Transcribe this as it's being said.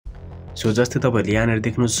So जस्तै तपाईहरुले यहाँनिर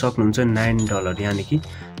देख्न सक्नुहुन्छ $9 यानी कि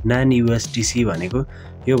 9 USDC भनेको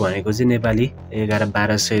यो भनेको चाहिँ नेपाली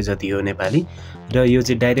 11-1200 जति हो नेपाली र यो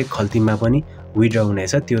चाहिँ डाइरेक्ट खल्तीमा पनि विथड्र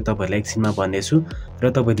हुनेछ त्यो तपाईहरुलाई एकछिनमा भन्नेछु र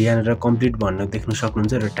तपाईहरुले यहाँनिर कम्प्लिट भन्न देख्न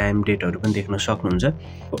सक्नुहुन्छ र टाइम डेटहरु पनि देख्न सक्नुहुन्छ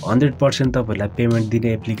 100% तपाईहरुलाई पेमेन्ट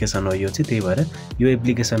दिने एप्लिकेसन हो यो चाहिँ त्यही भएर यो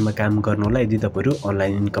एप्लिकेसनमा काम गर्नलाई यदि तपाईहरु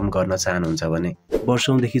अनलाइन इन्कम गर्न चाहनुहुन्छ भने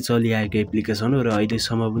वर्षौंदेखि चलिआएको एप्लिकेसन हो र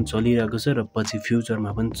अहिलेसम्म पनि चलिरहेको छ र पछि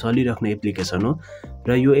फ्युचरमा पनि चलिराख्ने एप्लिकेसन हो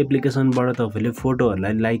र यो एप्लिकेसनबाट तपाईहरुले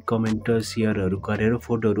फोटोहरुलाई लाइक कमेन्ट शेयरहरु गरेर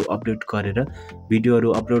फोटोहरु अपलोड गरेर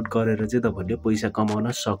भिडियोहरु अपलोड गरेर चाहिँ तपाईहरुले पैसा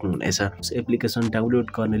कमाउन सक्नुहुनेछ एप्लिकेसन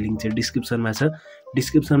डाउनलोड गर्ने लिंक चाहिँ डिस्क्रिप्सनमा छ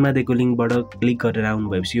डिस्क्रिप्सनमा दिएको लिंकबाट क्लिक गरेर आउनु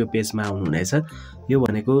भएपछि यो पेजमा आउनुहुनेछ यो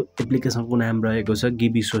भनेको एप्लिकेसनको नाम रहेको छ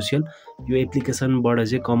गिबी सोशल यो एप्लिकेसनबाट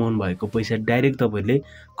चाहिँ कमाउनु भएको पैसा डाइरेक्ट तपाईहरुले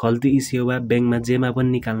खल्ती इसेवा बैंकमा जेमा पनि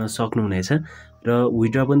निकाल्न सक्नुहुनेछ र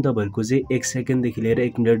विथड्र पनि तपाईहरुको चाहिँ 1 सेकेन्ड देखि लिएर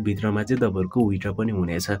 1 मिनेट भित्रमा चाहिँ तपाईहरुको विथड्र पनि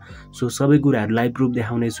हुनेछ सो सबै कुराहरु लाइभ प्रुफ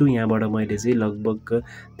देखाउने छु यहाँबाट मैले चाहिँ लगभग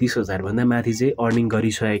 30,000 भन्दा माथि चाहिँ अर्निङ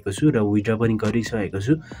गरिसकेको छु र विथड्र पनि गरिसकेको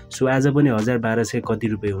छु सो आज पनि 1200 कति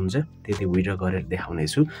रुपैयाँ हुन्छ त्यति विथड्र गरेर देखाउने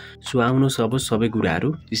छु सो आउनुस् अब सबै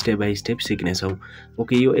कुराहरु स्टेप बाइ स्टेप सिक्ने छौं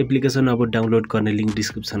ओके यो एप्लिकेसन अब डाउनलोड गर्ने लिंक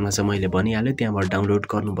डिस्क्रिप्सनमा छ मैले भनिहाले त्यहाँबाट डाउनलोड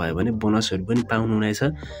गर्नु भयो भने बोनसहरु पनि पाउनुहुनेछ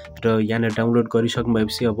र यहाँ डाउनलोड गरिसक्नु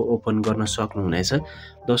भएपछि अब ओपन गर्न सक्नुहुनेछ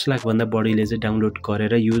 10 लाख भन्दा बढीले चाहिँ डाउनलोड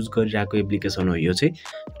गरेर युज गरिरहेको एप्लिकेसन हो यो चाहिँ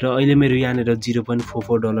र अहिले मेरो यहाँनेर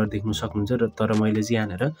 $0.44 देख्न सक्नुहुन्छ र तर मैले चाहिँ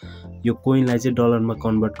यहाँनेर यो कोइनलाई चाहिँ डलरमा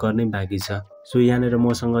कन्भर्ट गर्ने बाँकी छ सो यहाँनेर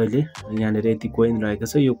मसँग अहिले यहाँनेर यति कोइन रहेको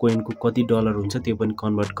छ यो कोइनको कति डलर हुन्छ त्यो पनि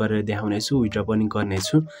कन्भर्ट गरेर देखाउने छु विथड्र पनि गर्ने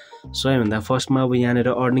छु सबैभन्दा फर्स्टमा अब यहाँनेर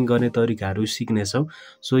अर्निङ गर्ने तरिकाहरु सिक्ने छौं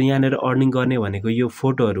सो यहाँनेर अर्निङ गर्ने भनेको यो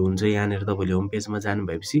फोटोहरु हुन्छ यहाँनेर तपाईले होम पेजमा जानु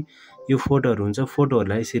भएपछि यो फोटोहरु हुन्छ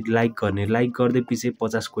फोटोहरुलाई यसरी लाइक गर्ने लाइक गर्दै पछि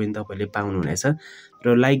 50 कोइन तपाईले पाउनुहुनेछ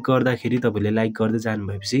र लाइक गर्दाखेरि तपाईले लाइक गर्दै जानु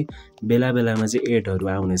भएपछि बेला बेलामा चाहिँ एडहरु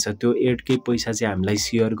आउनेछ त्यो एडकै पैसा चाहिँ हामीलाई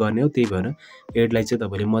शेयर गर्ने हो त्यही भएर एडलाई चाहिँ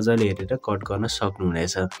तपाईले मजाले हेरेर कट गर्न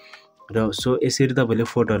सक्नुहुनेछ र सो यसरी तपाईले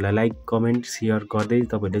फोटोहरुलाई लाइक कमेन्ट शेयर गर्दै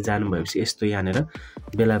तपाईले जानु भएपछि यस्तो यहाँनेर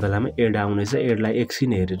बेला बेलामा एड आउनेछ एडलाई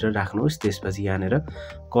एकछिन हेरेर राख्नुहोस् त्यसपछि यहाँनेर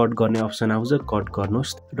कट गर्ने अप्सन आउँछ कट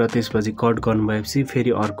गर्नुहोस् र त्यसपछि कट गर्नु भएपछि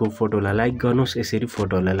फेरि अर्को फोटोलाई लाइक गर्नुहोस् यसरी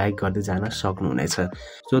फोटोलाई लाइक गर्दै जान सक्नुहुनेछ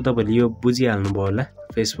सो तपाईले यो बुझिहाल्नु भयो होला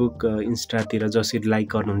फेसबुक इन्स्टातिर जसरी लाइक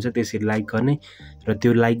गर्नुहुन्छ त्यसरी लाइक गर्ने र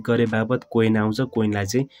त्यो लाइक गरे बापत कोइन आउँछ कोइनलाई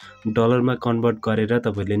चाहिँ डलरमा कन्भर्ट गरेर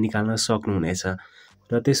तपाईले निकाल्न सक्नुहुनेछ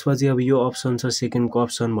र त्यसपछि अब यो अप्सन छ सेकेन्डको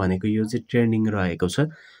अप्सन भनेको यो चाहिँ ट्रेन्डिङ रहेको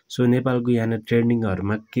छ सो नेपालको यहाँ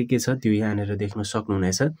ट्रेन्डिङहरुमा के छ त्यो यहाँनेर देख्न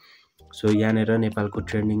सक्नुहुनेछ सो यहाँनेर नेपालको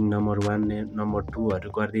ट्रेन्डिङ नम्बर 1 नम्बर 2 हरु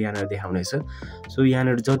गर्दै यहाँनेर देखाउनेछ सो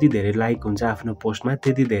यहाँनेर जति धेरै लाइक हुन्छ आफ्नो पोस्टमा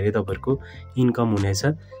त्यति धेरै तपाईहरुको इन्कम हुनेछ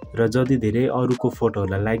र जति धेरै अरूको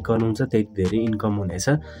फोटोहरुलाई लाइक गर्नुहुन्छ त्यति धेरै इन्कम हुनेछ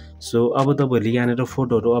सो अब तपाईहरुले यहाँनेर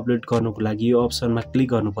फोटोहरु अपलोड गर्नको लागि यो अप्सनमा क्लिक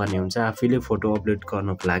गर्नुपर्ने हुन्छ आफैले फोटो अपलोड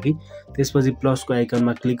गर्नको लागि त्यसपछि प्लसको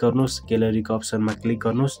आइकनमा क्लिक गर्नुहोस् ग्यालरीको अप्सनमा क्लिक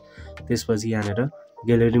गर्नुहोस् त्यसपछि यहाँनेर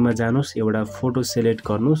ग्यालरीमा जानुहोस् एउटा फोटो सिलेक्ट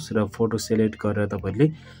गर्नुहोस् र फोटो सिलेक्ट गरेर तपाईले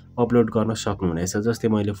अपलोड गर्न सक्नुहुनेछ जस्तै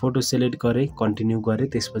मैले फोटो सिलेक्ट गरे कन्टिन्यू गरे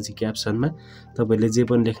त्यसपछि क्याप्सनमा तपाईले जे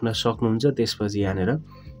पनि लेख्न सक्नुहुन्छ त्यसपछि यहाँनेर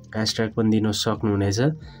ह्याशट्याग पनि दिन सक्नुहुनेछ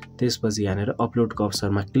त्यसपछि यहाँनेर अपलोडको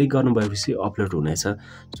अप्सनमा क्लिक गर्नु भएपछि अपलोड हुनेछ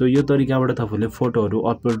सो यो तरिकाबाट तपाईले फोटोहरु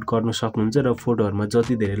अपलोड गर्न सक्नुहुन्छ र फोटोहरुमा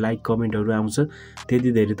जति धेरै लाइक कमेन्टहरु आउँछ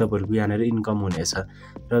त्यति धेरै तपाईहरुको यहाँनेर इन्कम हुनेछ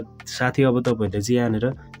र साथै अब तपाईले चाहिँ यहाँनेर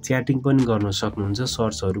च्याटिङ पनि गर्न सक्नुहुन्छ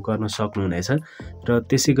सर्चहरु गर्न सक्नुहुनेछ र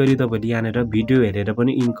त्यसैगरी तपाईले यहाँनेर भिडियो हेरेर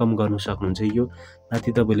पनि इन्कम गर्न सक्नुहुन्छ यो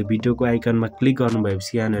माथि तपाईले भिडियोको आइकनमा क्लिक गर्नु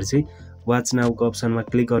भएपछि यहाँनेर चाहिँ वाच नाउको अप्सनमा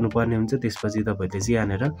क्लिक गर्नुपर्ने हुन्छ त्यसपछि तपाईले चाहिँ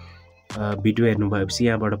यहाँनेर भिडियो हेर्नु भएपछि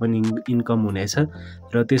यहाँबाट पनि इन्कम हुनेछ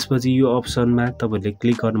र त्यसपछि यो अप्सनमा तपाईले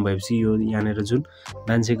क्लिक गर्नु भएपछि यो यहाँनेर जुन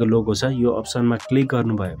मान्छेको लोगो छ यो अप्सनमा क्लिक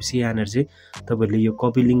गर्नु भएपछि यहाँनेर चाहिँ तपाईले यो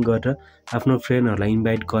कपी लिंक गरेर आफ्नो फ्रेन्डहरुलाई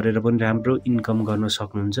इन्भाइट गरेर पनि राम्रो इन्कम गर्न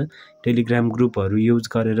सक्नुहुन्छ टेलिग्राम ग्रुपहरु युज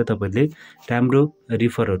गरेर तपाईले राम्रो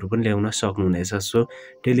रिफरहरु पनि ल्याउन सक्नुहुनेछ सो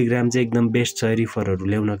टेलिग्राम चाहिँ एकदम बेस्ट छ रिफरहरु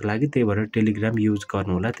ल्याउनको लागि त्यही भएर टेलिग्राम युज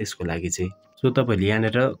गर्नु होला त्यसको लागि चाहिँ सो तपाईले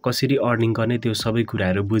यहाँनेर कसरी अर्निङ गर्ने त्यो सबै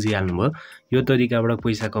कुराहरु बुझिहाल्नु भयो यो तरिकाबाट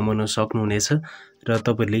पैसा कमाउन सक्नुहुनेछ र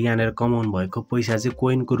तपाईले यहाँनेर कमाउनु भएको पैसा चाहिँ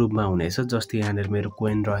कोइनको रूपमा हुनेछ जस्तै यहाँनेर मेरो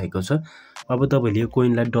कोइन रहेको छ अब तपाईले यो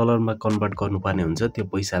कोइनलाई डलरमा कन्भर्ट गर्नुपर्ने हुन्छ त्यो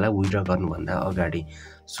पैसालाई विथड्र गर्नुभन्दा अगाडि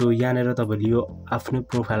सो यहाँनेर तपाईले यो आफ्नो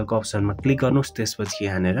प्रोफाइलको अप्सनमा क्लिक गर्नुहोस् त्यसपछि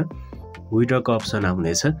यहाँनेर विथड्रको अप्सन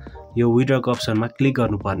आउनेछ यो विथड्रको अप्सनमा क्लिक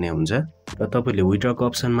गर्नुपर्ने हुन्छ र तपाईले विथड्रको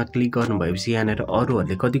अप्सनमा क्लिक गर्नु भएपछि यहाँनेर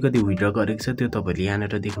अरूहरुले कति विथड्र गरेको छ त्यो तपाईले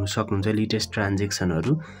यहाँनेर देख्न सक्नुहुन्छ लेटेस्ट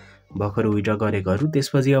ट्रान्ज्याक्सनहरु भर्खर विड्र गरेकोहरू।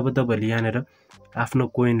 त्यसपछि अब तपाईँहरूले यहाँनिर आफ्नो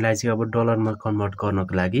कोइनलाई चाहिँ अब डलरमा कन्भर्ट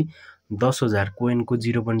गर्नको लागि 10,000 कोइनको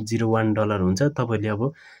 $0.01 हुन्छ। तपाईँहरूले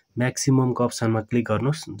अब म्याक्सिममको अप्सनमा क्लिक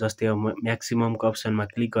गर्नुहोस्। जस्तै अब म्याक्सिममको अप्सनमा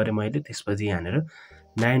क्लिक गरेँ मैले, त्यसपछि यहाँनिर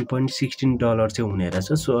 $9.16 चाहिँ हुने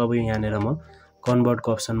रहेछ। सो अब यहाँनिर म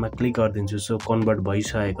कन्भर्टको अप्सनमा क्लिक गरिदिन्छु। सो कन्भर्ट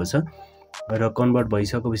भइसकेको छ र कन्भर्ट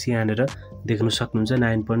भइसकेपछि यहाँनिर देख्न सक्नुहुन्छ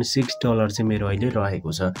 $9.6 चाहिँ मेरो अहिले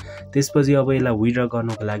रहेको छ। त्यसपछि अब यसलाई विड्र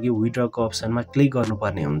गर्नको लागि विड्रको अप्सनमा क्लिक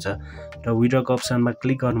गर्नुपर्ने हुन्छ र विड्रको अप्सनमा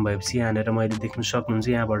क्लिक गर्नुभएपछि यहाँनिर मैले देख्न सक्नुहुन्छ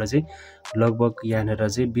यहाँबाट चाहिँ लगभग यहाँनिर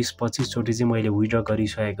चाहिँ 20-25 चोटि चाहिँ मैले विड्र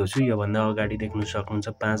गरिसकेको छु। योभन्दा अगाडि देख्न सक्नुहुन्छ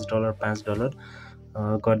 $5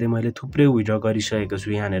 गर्दै मैले थुप्रै विड्र गरिसकेको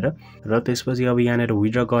छु यहाँनिर। र त्यसपछि अब यहाँनिर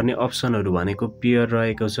विड्र गर्ने अप्सनहरू भनेको पेयर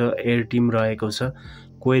रहेको छ, एयरटिम रहेको छ,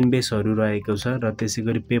 कोइनबेसहरू रहेको छ र त्यसै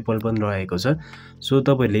गरी पेपल पनि रहेको छ। सो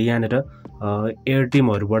तपाईँहरूले यहाँनिर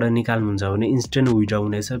एयरटिमहरूबाट निकाल्नुहुन्छ भने इन्स्टेन्ट विड्र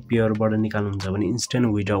हुनेछ, पेयरबाट निकाल्नुहुन्छ भने इन्स्टेन्ट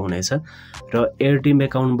विड्र हुनेछ र एयरटिम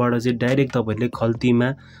एकाउन्टबाट चाहिँ डाइरेक्ट तपाईँहरूले खल्तीमा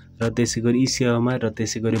र त्यसै गरी इसेवामा र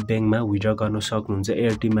त्यसै गरी ब्याङ्कमा विड्र गर्न सक्नुहुन्छ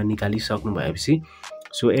एयरटिममा निकालिसक्नु भएपछि।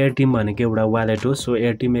 सो एयरटिम भनेको एउटा वालेट हो। सो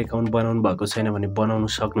एयरटिम एकाउन्ट बनाउनु भएको छैन भने बनाउन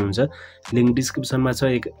सक्नुहुन्छ। लिङ्क डिस्क्रिप्सनमा छ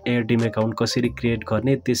एयरटिम एकाउन्ट कसरी क्रिएट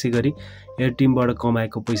गर्ने, त्यसै गरी एयरटिमबाट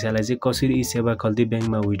कमाएको पैसालाई चाहिँ कसरी इसेवा खल्ती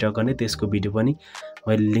ब्याङ्कमा विड्र गर्ने त्यसको भिडियो पनि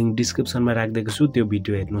मैले लिङ्क डिस्क्रिप्सनमा राखिदिएको छु। त्यो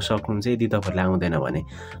भिडियो हेर्नु सक्नुहुन्छ यदि तपाईँहरूलाई आउँदैन भने।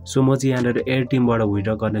 सो म चाहिँ यहाँनिर एयरटिमबाट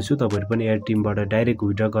विड्र गर्नेछु। तपाईँहरू पनि एयरटिमबाट डाइरेक्ट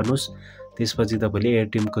विड्र गर्नुहोस्। त्यसपछि तपाईँले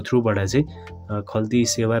एयरटिमको थ्रुबाट चाहिँ खल्ती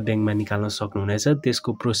सेवा ब्याङ्कमा निकाल्न सक्नुहुनेछ।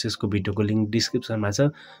 त्यसको प्रोसेसको भिडियोको लिङ्क डिस्क्रिप्सनमा छ,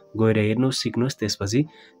 गएर हेर्नुहोस्, सिक्नुहोस्, त्यसपछि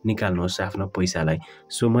निकाल्नुहोस् आफ्नो पैसालाई।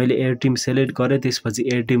 सो मैले एयरटिम सेलेक्ट गरेँ। त्यसपछि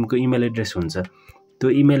एयरटिमको इमेल एड्रेस हुन्छ, त्यो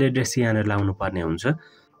इमेल एड्रेस यहाँनिर लाउनु पर्ने हुन्छ।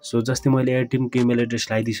 सो जस्तै मैले एयरटिमको इमेल एड्रेस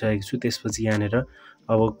लगाइदिइसकेको छु। त्यसपछि यहाँनिर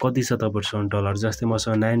अब कति छ तपाईँहरूसँग डलर, जस्तै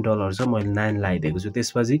मसँग $9 छ, मैले 9 लगाइदिएको छु।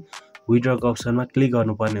 त्यसपछि विड्रको अप्सनमा क्लिक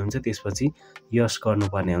गर्नुपर्ने हुन्छ, त्यसपछि यस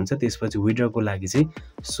गर्नुपर्ने हुन्छ। त्यसपछि विड्रको लागि चाहिँ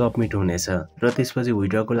सबमिट हुनेछ र त्यसपछि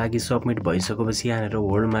विड्रको लागि सबमिट भइसकेपछि यहाँनिर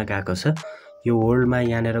होल्डमा गएको छ। यो होल्डमा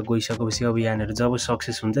यहाँनिर गइसकेपछि अब यहाँनिर जब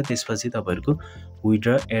सक्सेस हुन्छ त्यसपछि तपाईँहरूको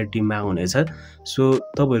विड्र एयरटिममा हुनेछ। सो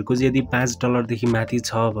तपाईँहरूको चाहिँ यदि $5 माथि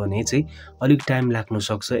छ भने चाहिँ अलिक टाइम लाग्न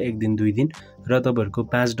सक्छ, 1 दिन 2 दिन, र तपाईँहरूको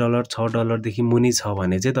 $5 $6 मुनि छ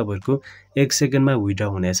भने चाहिँ तपाईँहरूको 1 सेकेन्डमा विड्र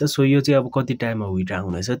हुनेछ। सो यो चाहिँ अब कति टाइममा विड्र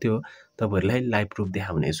हुनेछ त्यो तपाईँहरूलाई लाइभ प्रुफ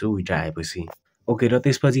देखाउनेछु विड्र आएपछि। ओके, र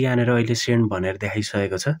त्यसपछि यहाँनिर अहिले सेन्ड भनेर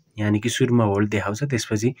देखाइसकेको छ, यानि कि सुरुमा होल्ड देखाउँछ,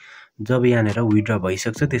 त्यसपछि जब यहाँनिर विड्र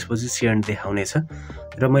भइसक्छ त्यसपछि सेन्ड देखाउनेछ।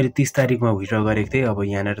 र मैले 30 तारिकमा विड्र गरेको थिएँ। अब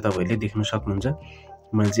यहाँनिर तपाईँहरूले देख्न सक्नुहुन्छ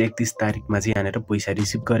मैले चाहिँ 31 तारिकमा चाहिँ यहाँनिर पैसा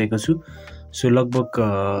रिसिभ गरेको छु। सो लगभग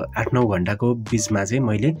 8-9 घन्टाको बिचमा चाहिँ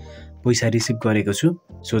मैले पैसा रिसिभ गरेको छु।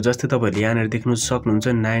 सो जस्तै तपाईँहरूले यहाँनिर देख्न सक्नुहुन्छ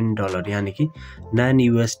 $9 यानि कि 9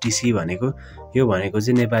 USDC भनेको यो भनेको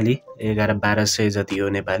चाहिँ नेपाली 1100-1200 जति हो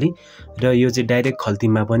नेपाली, र यो चाहिँ डाइरेक्ट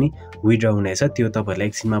खल्तीमा पनि विड्र हुनेछ। त्यो तपाईँहरूलाई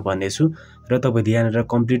एकछिनमा भन्नेछु। र तपाईँले यहाँनिर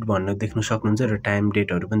कम्प्लिट भन्नु देख्न सक्नुहुन्छ र टाइम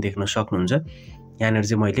डेटहरू पनि देख्न सक्नुहुन्छ। यहाँनिर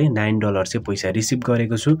चाहिँ मैले $9 चाहिँ पैसा रिसिभ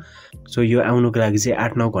गरेको छु। सो यो आउनुको लागि चाहिँ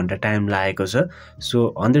 8-9 घन्टा टाइम लागेको छ।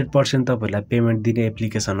 सो 100% तपाईँहरूलाई पेमेन्ट दिने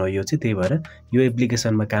एप्लिकेसन हो यो चाहिँ, त्यही भएर यो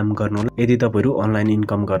एप्लिकेसनमा काम गर्नु होला यदि तपाईँहरू अनलाइन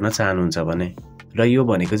इन्कम गर्न चाहनुहुन्छ भने। र यो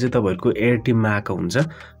भनेको चाहिँ तपाईँहरूको एयरटिममा आएको हुन्छ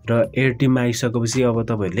र एयरटिममा आइसकेपछि अब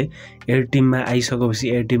तपाईँहरूले एयरटिममा आइसकेपछि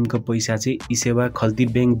एयरटिमको पैसा चाहिँ इसेवा खल्ती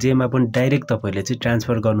ब्याङ्क जेमा पनि डाइरेक्ट तपाईँहरूले चाहिँ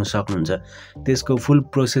ट्रान्सफर गर्न सक्नुहुन्छ। त्यसको फुल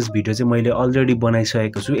प्रोसेस भिडियो चाहिँ मैले अलरेडी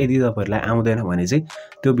बनाइसकेको छु। यदि तपाईँहरूलाई आउँदैन भने चाहिँ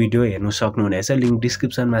त्यो भिडियो हेर्नु सक्नुहुनेछ, लिङ्क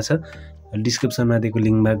डिस्क्रिप्सनमा छ, डिस्क्रिप्सनमा दिएको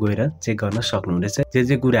लिङ्कमा गएर चेक गर्न सक्नुहुनेछ।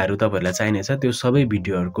 जे कुराहरू तपाईँहरूलाई चाहिनेछ त्यो सबै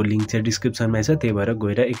भिडियोहरूको लिङ्क चाहिँ डिस्क्रिप्सनमा छ, त्यही भएर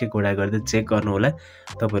गएर एक एकवटा गर्दै चेक गर्नु होला,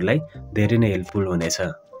 तपाईँहरूलाई धेरै नै हेल्पफुल हुनेछ।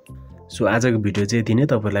 सो आजको भिडियो चाहिँ यति नै।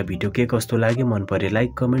 तपाईँलाई भिडियो के कस्तो लाग्यो, मन परे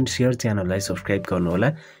लाइक, कमेन्ट, सेयर, च्यानललाई सब्सक्राइब गर्नु होला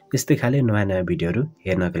यस्तै खाले नयाँ भिडियोहरू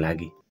हेर्नको लागि।